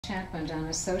enchantment on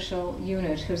a social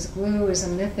unit whose glue is a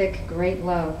mythic great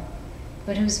love,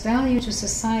 but whose value to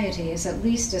society is at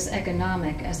least as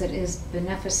economic as it is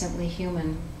beneficently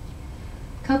human.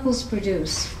 Couples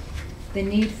produce the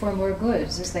need for more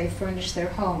goods as they furnish their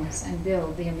homes and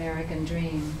build the American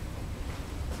dream.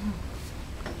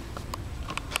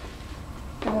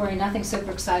 Don't worry, nothing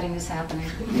super exciting is happening.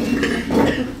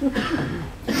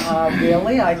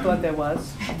 Really? I thought there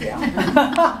was.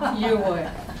 Yeah. You would.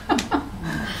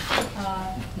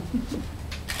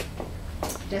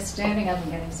 Just standing up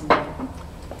and getting some water.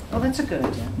 Well, that's a good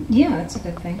idea. Yeah, that's a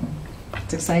good thing.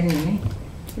 It's exciting to me.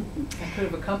 I could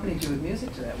have accompanied you with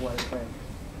music to that water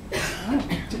break.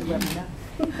 Didn't let me know.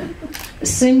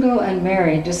 Single and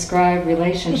married describe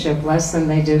relationship less than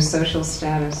they do social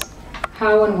status.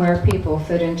 How and where people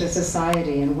fit into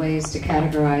society and ways to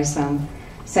categorize them,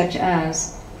 such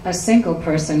as a single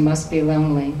person must be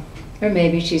lonely, or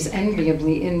maybe she's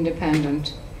enviably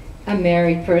independent. A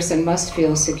married person must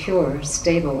feel secure,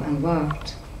 stable, and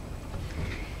loved.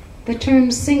 The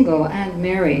terms single and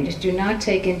married do not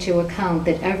take into account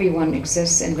that everyone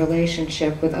exists in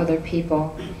relationship with other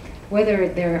people, whether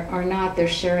or not they're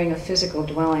sharing a physical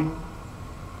dwelling.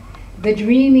 The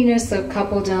dreaminess of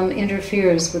coupledom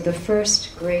interferes with the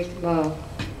first great love,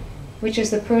 which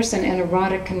is the person in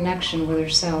erotic connection with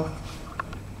herself,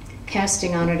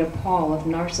 casting on it a pall of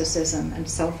narcissism and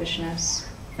selfishness.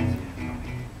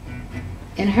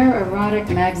 In her erotic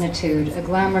magnitude, a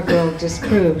glamour girl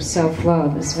disproves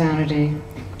self-love as vanity.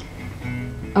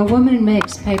 A woman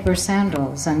makes paper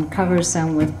sandals and covers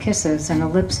them with kisses and a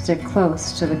lipstick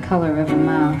close to the color of a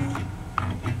mouth.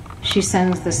 She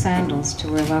sends the sandals to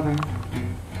her lover.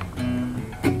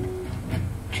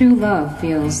 True love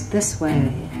feels this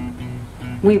way.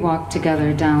 We walk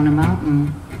together down a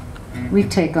mountain. We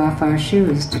take off our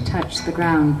shoes to touch the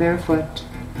ground barefoot.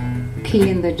 Key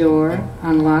in the door,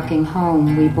 unlocking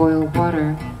home, we boil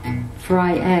water,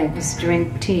 fry eggs,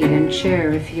 drink tea, and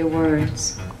share a few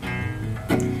words.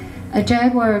 A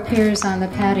jaguar appears on the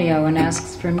patio and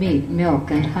asks for meat,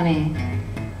 milk, and honey.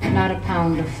 Not a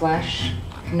pound of flesh,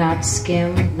 not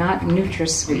skim, not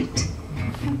NutraSweet.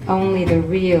 Only the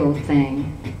real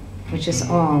thing, which is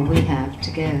all we have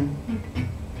to give.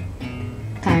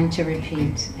 Time to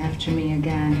repeat after me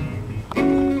again.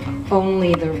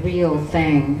 Only the real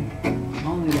thing.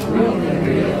 Only the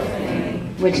real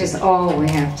thing. Which is all we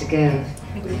have to give.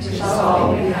 Which is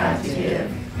all we have to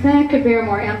give. That could bear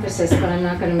more emphasis, but I'm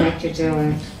not going to make you do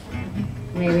it.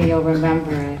 Maybe you'll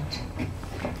remember it,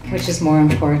 which is more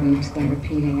important than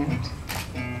repeating it.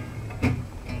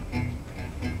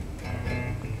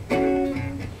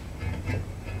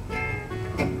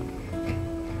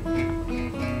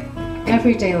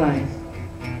 Everyday life.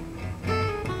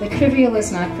 The trivial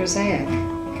is not prosaic.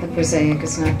 The prosaic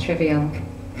is not trivial.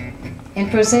 In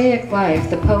prosaic life,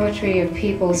 the poetry of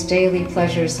people's daily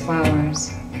pleasures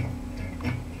flowers.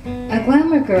 A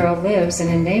glamour girl lives in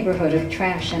a neighborhood of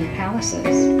trash and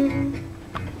palaces.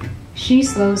 She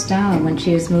slows down when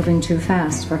she is moving too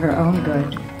fast for her own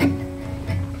good.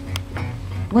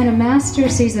 When a master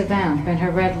sees a vamp in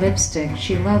her red lipstick,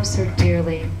 she loves her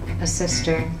dearly, a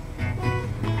sister.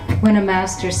 When a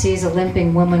master sees a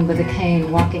limping woman with a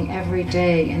cane walking every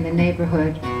day in the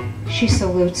neighborhood, she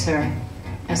salutes her,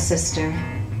 a sister.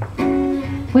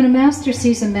 When a master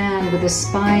sees a man with a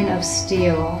spine of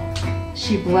steel,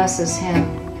 she blesses him,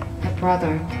 a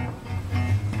brother.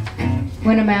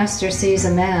 When a master sees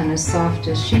a man as soft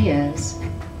as she is,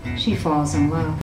 she falls in love.